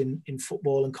egos in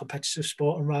football and competitive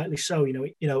sport, and rightly so.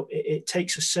 It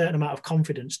takes a certain amount of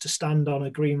confidence to stand on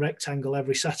a green rectangle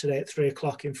every Saturday at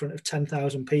 3:00 in front of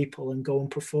 10,000 people and go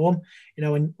and perform.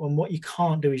 And what you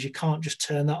can't do is you can't just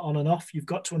turn that on and off. You've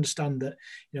got to understand that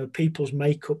people's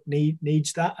makeup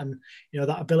needs that, and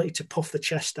that ability to puff the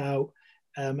chest out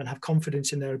and have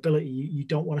confidence in their ability. You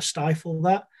don't want to stifle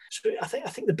that. So I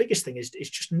think the biggest thing is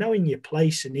just knowing your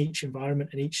place in each environment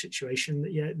and each situation.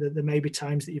 That there may be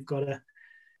times that you've got to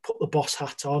put the boss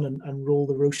hat on and rule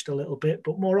the roost a little bit,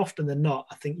 but more often than not,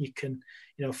 I think you can,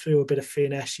 through a bit of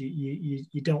finesse,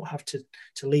 you don't have to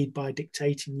lead by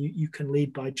dictating. You can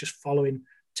lead by just following,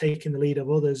 taking the lead of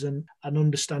others and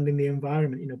understanding the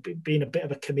environment. Being a bit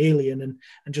of a chameleon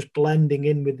and just blending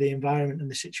in with the environment and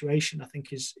the situation, I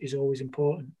think is always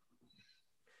important.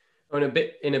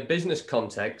 In a business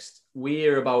context, we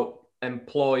hear about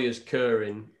employers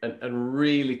caring and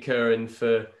really caring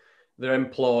for their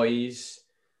employees.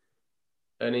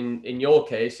 And in your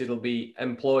case, it'll be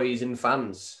employees and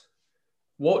fans.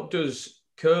 What does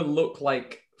care look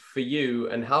like for you,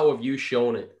 and how have you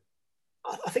shown it?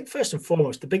 I think first and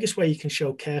foremost, the biggest way you can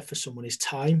show care for someone is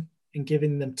time, and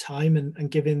giving them time and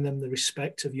giving them the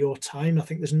respect of your time. I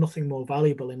think there's nothing more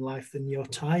valuable in life than your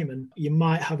time. And you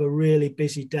might have a really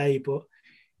busy day, but,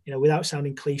 without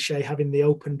sounding cliche, having the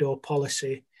open door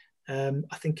policy,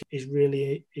 I think is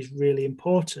really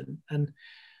important. And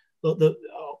look,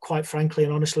 quite frankly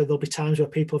and honestly, there'll be times where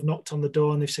people have knocked on the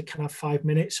door and they've said, "Can I have 5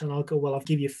 minutes?" And I'll go, "Well, I'll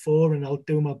give you 4 and I'll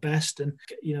do my best." And,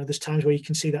 there's times where you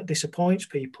can see that disappoints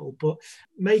people, but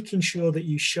making sure that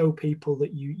you show people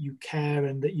that you care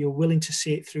and that you're willing to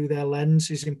see it through their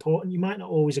lens is important. You might not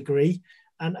always agree.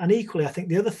 And equally, I think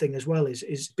the other thing as well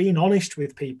is being honest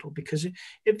with people, because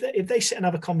if they sit and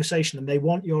have a conversation and they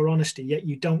want your honesty, yet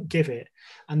you don't give it,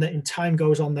 and that in time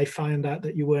goes on, they find out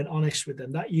that you weren't honest with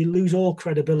them, that you lose all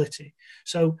credibility.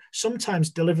 So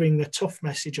sometimes delivering a tough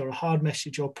message or a hard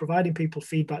message or providing people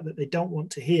feedback that they don't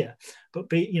want to hear,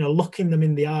 but looking them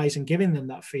in the eyes and giving them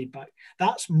that feedback,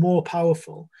 that's more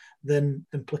powerful than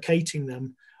placating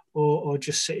them or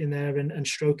just sitting there and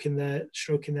stroking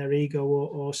their ego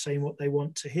or saying what they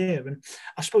want to hear. And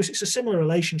I suppose it's a similar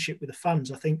relationship with the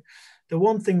fans. I think the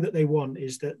one thing that they want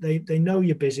is that they know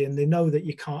you're busy and they know that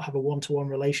you can't have a one-to-one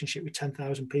relationship with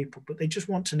 10,000 people, but they just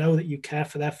want to know that you care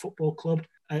for their football club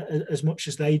as much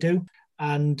as they do.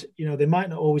 And, they might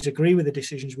not always agree with the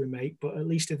decisions we make, but at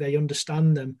least if they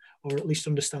understand them, or at least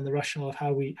understand the rationale of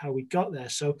how we got there.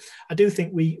 So I do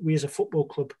think we as a football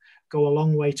club go a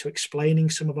long way to explaining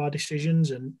some of our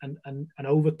decisions and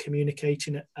over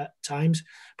communicating at times.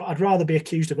 But I'd rather be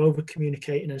accused of over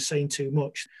communicating and saying too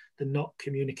much than not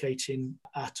communicating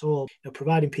at all.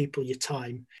 Providing people your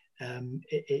time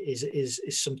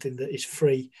is something that is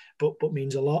free, but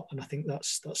means a lot. And I think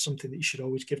that's something that you should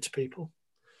always give to people.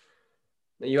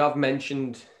 You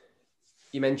mentioned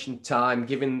time,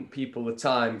 giving people the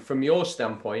time. From your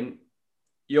standpoint,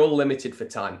 you're limited for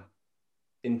time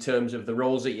in terms of the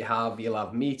roles that you have. You'll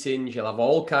have meetings, you'll have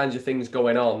all kinds of things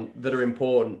going on that are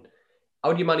important.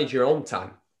 How do you manage your own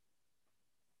time?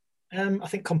 I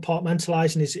think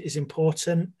compartmentalizing is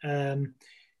important. I've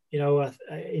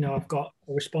got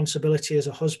a responsibility as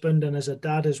a husband and as a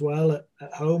dad as well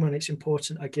at home, and it's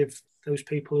important I give those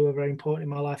people who are very important in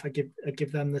my life, I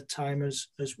give them the time as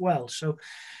well. So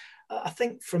I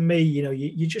think for me,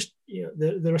 you just,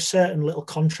 there are certain little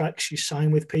contracts you sign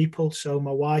with people. So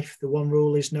my wife, the one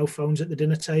rule is no phones at the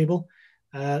dinner table.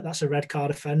 That's a red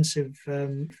card offence if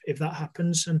that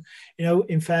happens. And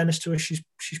in fairness to her, she's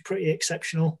pretty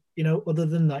exceptional. Other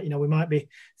than that, we might be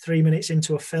 3 minutes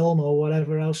into a film or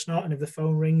whatever else not, and if the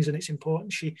phone rings and it's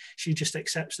important, she just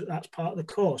accepts that that's part of the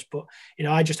course. But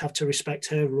I just have to respect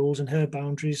her rules and her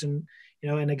boundaries. And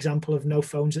an example of no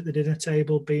phones at the dinner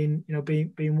table being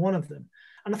one of them.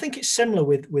 And I think it's similar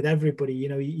with everybody.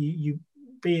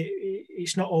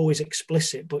 It's not always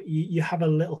explicit, but you have a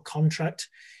little contract,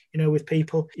 with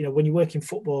people. When you work in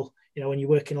football, when you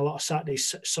work in a lot of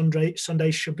Saturdays,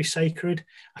 Sundays should be sacred.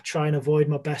 I try and avoid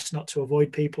my best not to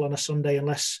avoid people on a Sunday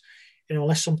unless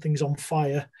something's on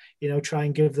fire. Try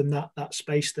and give them that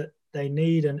space that they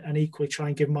need, and equally try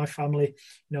and give my family,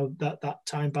 that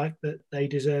time back that they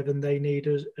deserve and they need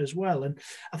as well. And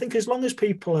I think as long as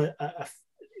people are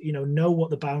know what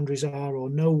the boundaries are or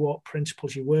know what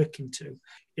principles you're working to,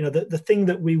 the thing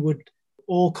that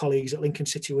all colleagues at Lincoln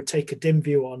City would take a dim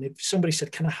view on. If somebody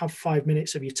said, "Can I have 5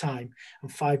 minutes of your time?"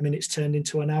 and 5 minutes turned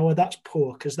into an hour, that's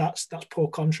poor, because that's poor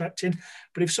contracting.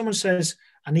 But if someone says,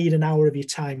 I need an hour of your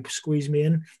time, squeeze me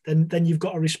in, then you've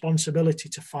got a responsibility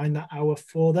to find that hour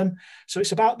for them. So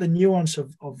it's about the nuance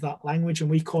of that language, and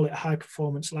we call it a high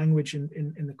performance language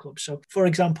in the club. So for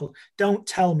example, don't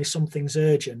tell me something's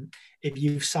urgent if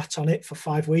you've sat on it for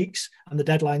 5 weeks and the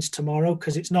deadline's tomorrow,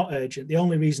 because it's not urgent. The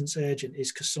only reason it's urgent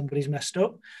is because somebody's messed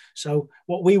up. So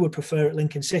what we would prefer at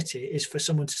Lincoln City is for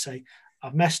someone to say,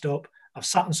 I've messed up, I've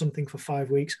sat on something for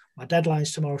 5 weeks, my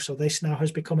deadline's tomorrow, so this now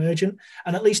has become urgent.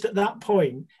 And at least at that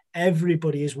point,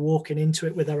 everybody is walking into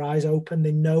it with their eyes open.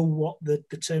 They know what the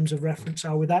terms of reference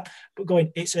are with that. But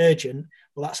going, it's urgent,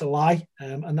 well, that's a lie.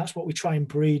 And that's what we try and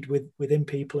breed within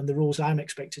people, and the rules I'm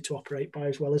expected to operate by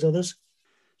as well as others.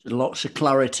 Lots of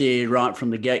clarity right from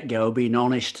the get-go, being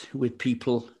honest with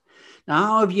people. Now,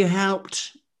 how have you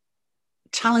helped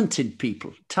talented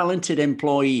people, talented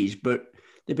employees, but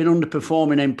they've been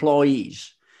underperforming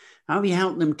employees? How have you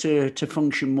helped them to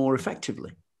function more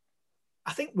effectively?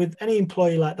 I think with any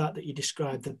employee like that you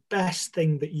described, the best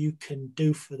thing that you can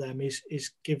do for them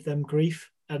is give them grief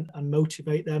and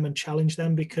motivate them and challenge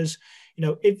them. Because, you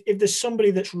know, if there's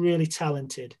somebody that's really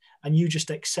talented and you just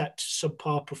accept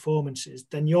subpar performances,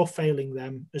 then you're failing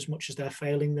them as much as they're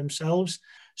failing themselves.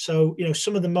 So, you know,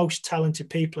 some of the most talented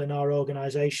people in our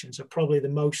organizations are probably the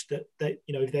most that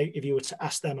you know, if you were to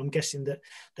ask them, I'm guessing that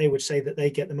they would say that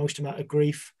they get the most amount of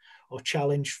grief or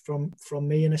challenge from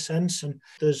me, in a sense. And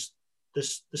there's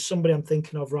somebody I'm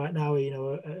thinking of right now, you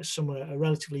know, a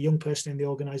relatively young person in the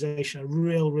organization, a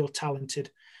real talented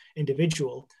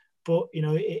individual, but, you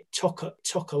know, it took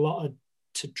a lot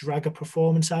to drag a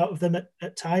performance out of them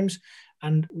at times.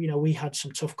 And, you know, we had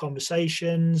some tough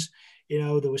conversations. You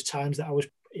know, there was times that I was,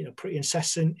 you know, pretty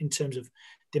incessant in terms of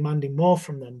demanding more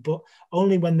from them, but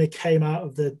only when they came out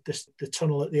of the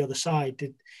tunnel at the other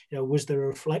side was there a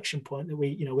reflection point that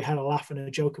we had a laugh and a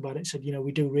joke about it and said, you know,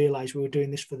 we do realize we were doing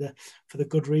this for the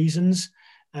good reasons.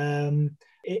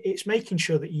 It's making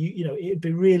sure that you know, it'd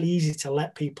be really easy to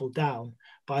let people down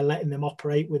by letting them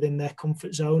operate within their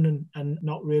comfort zone and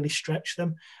not really stretch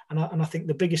them. And I think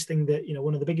the biggest thing that, you know,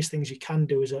 one of the biggest things you can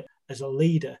do as a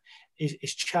leader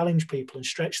is challenge people and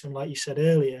stretch them, like you said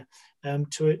earlier,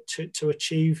 to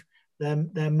achieve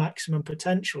their maximum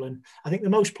potential. And I think the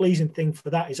most pleasing thing for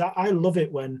that is I love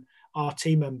it when our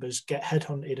team members get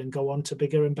headhunted and go on to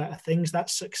bigger and better things.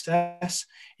 That's success.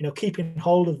 You know, keeping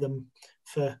hold of them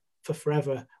for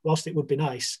forever, whilst it would be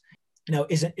nice, you know,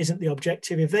 isn't the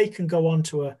objective. If they can go on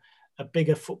to a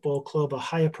bigger football club, a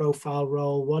higher profile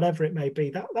role, whatever it may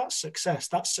be, that's success.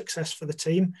 That's success for the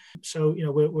team. So, you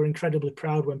know, we're incredibly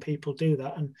proud when people do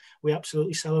that, and we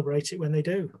absolutely celebrate it when they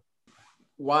do.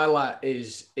 While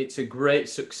it's a great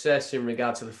success in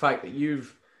regard to the fact that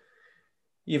you've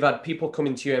had people come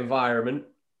into your environment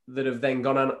that have then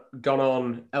gone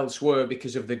on elsewhere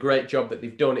because of the great job that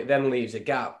they've done, it then leaves a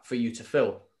gap for you to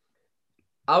fill.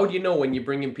 How do you know when you're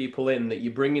bringing people in that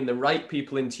you're bringing the right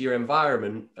people into your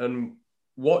environment, and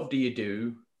what do you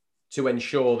do to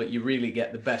ensure that you really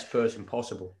get the best person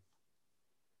possible?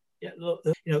 Yeah, look,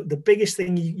 you know, the biggest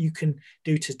thing you can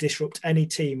do to disrupt any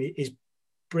team is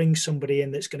bring somebody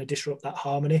in that's going to disrupt that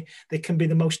harmony. They can be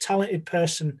the most talented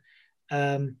person,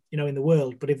 you know, in the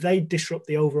world, but if they disrupt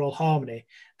the overall harmony,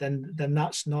 then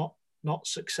that's not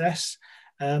success.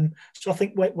 So I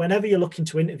think whenever you're looking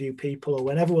to interview people, or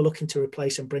whenever we're looking to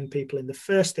replace and bring people in, the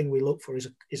first thing we look for is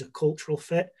a cultural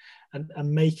fit,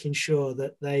 and making sure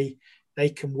that they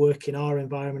can work in our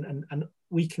environment, and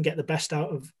we can get the best out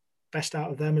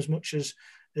of them as much as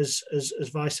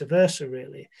vice versa,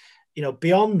 really. You know,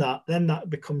 beyond that, then that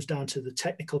becomes down to the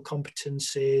technical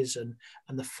competencies and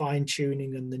the fine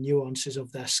tuning and the nuances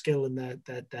of their skill and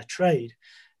their trade.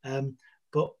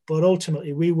 But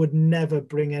ultimately, we would never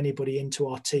bring anybody into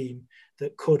our team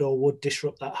that could or would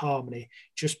disrupt that harmony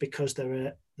just because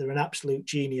they're an absolute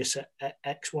genius at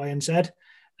X, Y, and Z.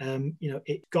 You know,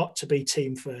 it's got to be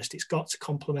team first. It's got to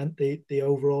complement the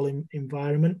overall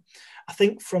environment. I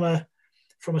think from a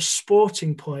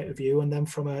sporting point of view, and then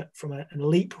from an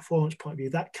elite performance point of view,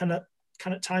 that can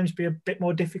at times be a bit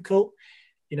more difficult.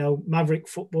 You know, maverick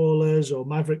footballers or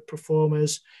maverick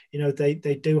performers, you know, they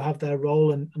do have their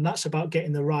role, and that's about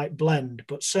getting the right blend.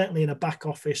 But certainly in a back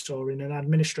office or in an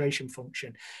administration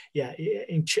function, yeah,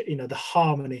 you know, the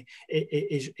harmony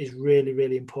is really,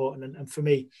 really important. And for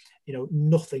me, you know,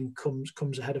 nothing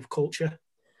comes ahead of culture.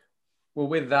 Well,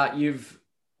 with that, you've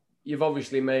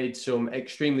obviously made some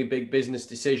extremely big business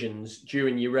decisions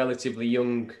during your relatively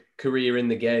young career in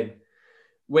the game.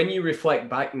 When you reflect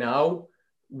back now,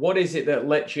 what is it that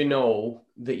lets you know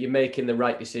that you're making the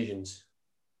right decisions?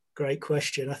 Great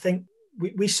question. I think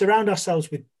we surround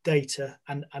ourselves with data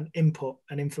and input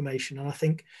and information. And I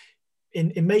think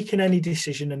in making any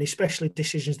decision, and especially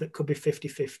decisions that could be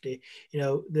 50-50,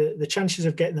 the chances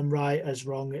of getting them right as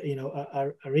wrong,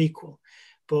 are equal.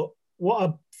 But what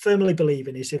I firmly believe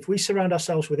in is if we surround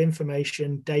ourselves with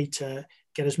information, data,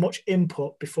 get as much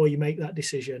input before you make that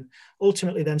decision,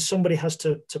 ultimately then somebody has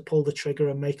to pull the trigger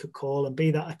and make a call, and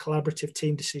be that a collaborative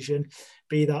team decision,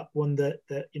 be that one that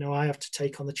I have to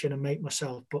take on the chin and make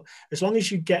myself. But as long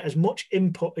as you get as much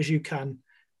input as you can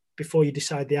before you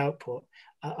decide the output,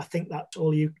 I think that's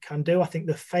all you can do. I think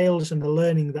the fails and the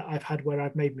learning that I've had where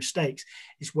I've made mistakes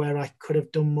is where I could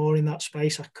have done more in that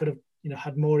space. I could have,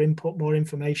 had more input, more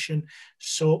information,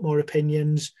 sought more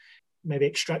opinions, maybe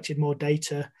extracted more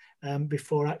data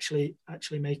before actually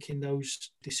making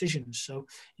those decisions. So,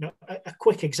 a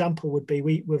quick example would be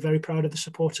we're very proud of the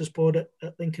supporters board at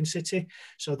Lincoln City.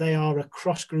 So they are a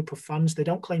cross group of fans. They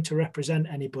don't claim to represent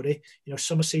anybody.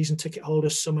 Some are season ticket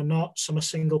holders, some are not, some are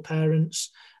single parents.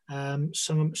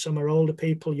 Some are older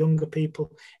people, younger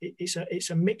people. It's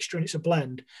a mixture and it's a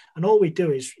blend. And all we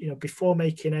do is, before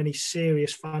making any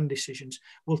serious fan decisions,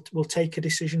 we'll take a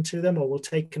decision to them, or we'll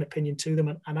take an opinion to them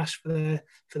and ask for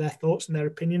their thoughts and their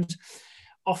opinions.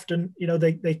 Often,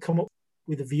 they come up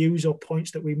with views or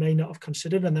points that we may not have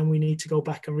considered, and then we need to go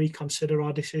back and reconsider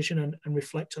our decision and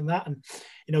reflect on that. And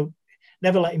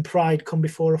never letting pride come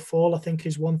before a fall, I think,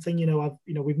 is one thing.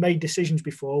 We've made decisions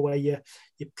before where you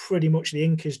pretty much the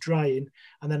ink is drying,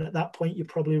 and then at that point you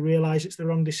probably realise it's the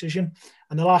wrong decision.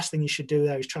 And the last thing you should do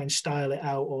there is try and style it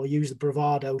out or use the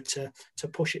bravado to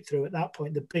push it through. At that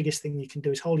point, the biggest thing you can do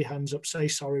is hold your hands up, say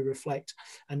sorry, reflect,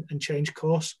 and change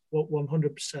course.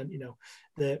 100%.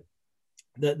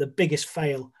 The biggest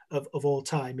fail of all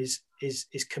time is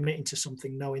committing to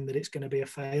something knowing that it's going to be a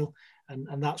fail,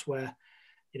 and that's where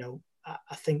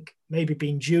I think maybe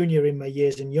being junior in my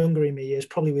years and younger in my years,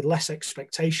 probably with less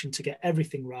expectation to get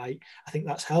everything right, I think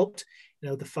that's helped.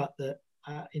 The fact that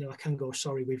I can go,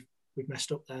 sorry, we've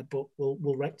messed up there, but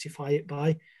we'll rectify it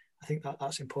by. I think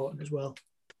that's important as well.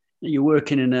 You're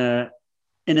working in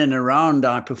and around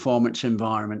high performance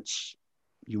environments.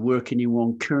 You're working in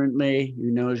one currently. Who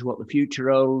knows what the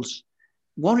future holds?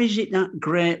 What is it that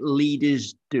great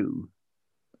leaders do?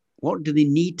 What do they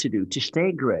need to do to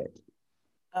stay great?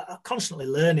 Constantly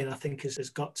learning, I think, has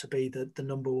got to be the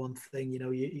number one thing.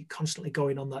 You're constantly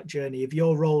going on that journey. If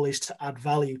your role is to add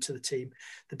value to the team,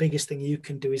 the biggest thing you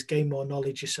can do is gain more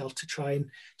knowledge yourself to try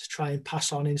and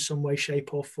pass on in some way,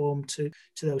 shape, or form to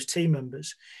those team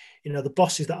members. The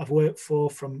bosses that I've worked for,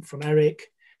 from Eric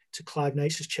to Clive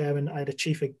Nates as chairman, I had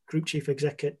a group chief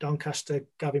exec at Doncaster,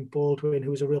 Gavin Baldwin,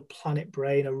 who was a real planet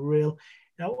brain, a real,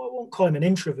 I won't call him an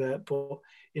introvert, but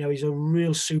he's a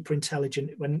real super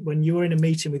intelligent. When you were in a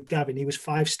meeting with Gavin, he was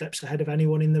 5 steps ahead of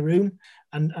anyone in the room.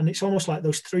 And it's almost like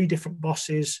those 3 different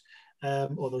bosses,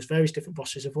 or those various different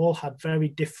bosses, have all had very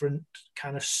different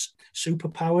kind of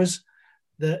superpowers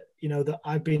that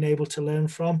I've been able to learn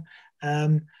from.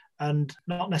 And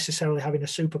not necessarily having a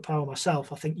superpower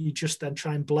myself, I think you just then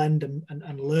try and blend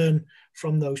and learn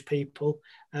from those people,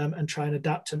 and try and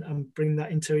adapt and bring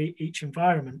that into each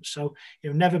environment. So,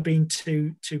 never being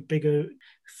too big or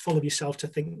full of yourself to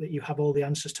think that you have all the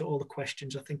answers to all the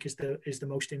questions, I think is the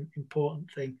most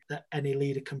important thing that any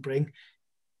leader can bring.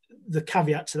 The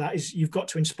caveat to that is you've got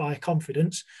to inspire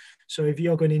confidence. So if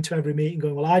you're going into every meeting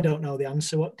going, well, I don't know the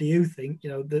answer, what do you think?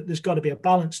 There's got to be a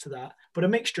balance to that. But a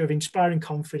mixture of inspiring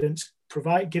confidence,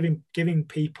 giving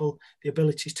people the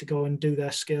abilities to go and do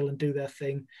their skill and do their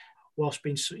thing, whilst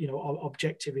being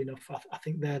objective enough. I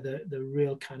think they're the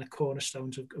real kind of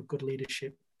cornerstones of good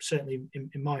leadership. Certainly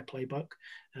in my playbook.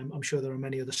 I'm sure there are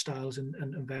many other styles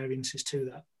and variances to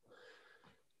that.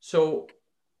 So,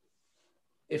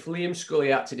 if Liam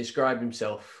Scully had to describe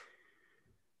himself,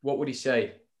 what would he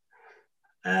say?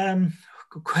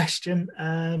 Good question.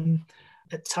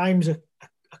 At times, a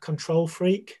control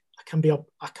freak. I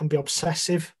can be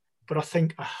obsessive, but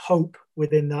I hope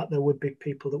within that there would be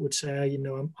people that would say,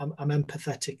 I'm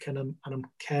empathetic and I'm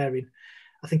caring.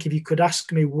 I think if you could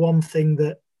ask me one thing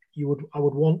that I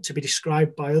would want to be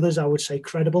described by others, I would say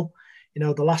credible.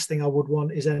 The last thing I would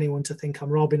want is anyone to think I'm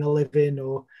robbing a living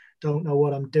or don't know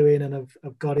what I'm doing and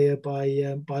I've got here by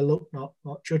luck,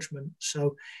 not judgment.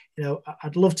 So,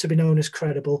 I'd love to be known as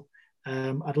credible.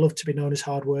 I'd love to be known as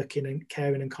hardworking and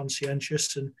caring and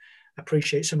conscientious, and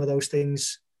appreciate some of those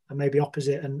things are maybe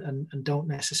opposite and don't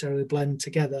necessarily blend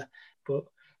together. But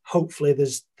hopefully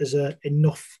there's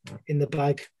enough in the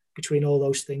bag between all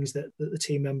those things that the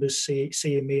team members see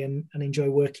in me and enjoy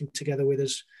working together with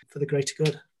us for the greater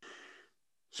good.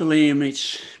 So Liam,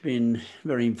 it's been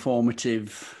very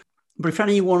informative. But if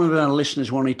any one of our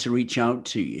listeners wanted to reach out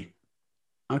to you,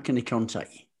 how can they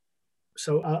contact you?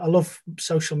 So I love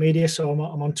social media. So I'm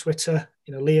on Twitter,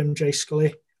 Liam J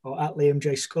Scully, or at Liam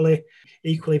J Scully.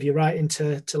 Equally, if you write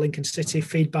into Lincoln City,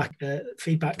 feedback at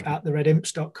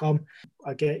theredimps.com.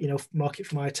 I get, mark it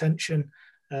for my attention.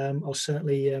 I'll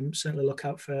certainly look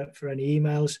out for any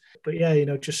emails. But yeah,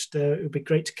 just it would be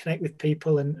great to connect with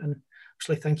people, and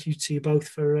actually thank you to you both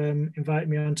for inviting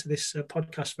me onto this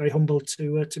podcast. Very humbled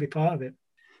to be part of it.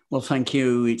 Well, thank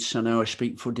you. I know I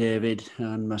speak for David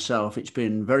and myself. It's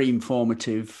been very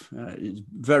informative. It's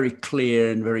very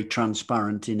clear and very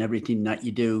transparent in everything that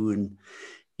you do. And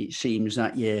it seems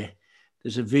that,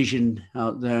 there's a vision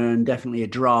out there and definitely a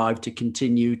drive to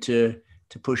continue to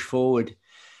push forward.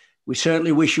 We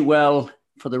certainly wish you well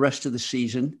for the rest of the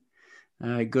season.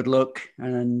 Good luck.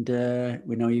 And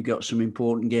we know you've got some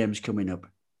important games coming up.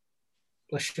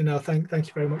 Bless you. Thank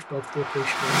you very much, both. Do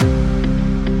appreciate it.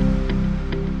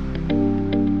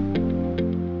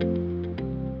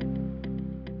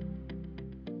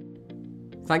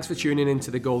 Thanks for tuning in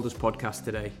to the Golders podcast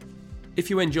today. If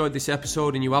you enjoyed this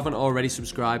episode and you haven't already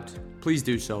subscribed, please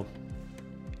do so.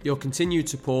 Your continued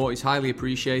support is highly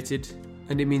appreciated,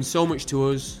 and it means so much to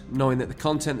us knowing that the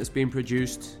content that's being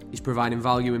produced is providing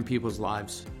value in people's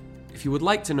lives. If you would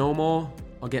like to know more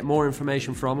or get more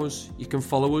information from us, you can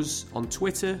follow us on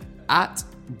Twitter at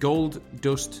Gold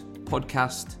Dust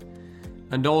Podcast,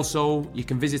 and also you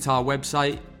can visit our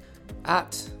website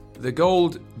at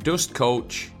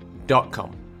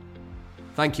thegolddustcoach.com.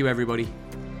 Thank you, everybody.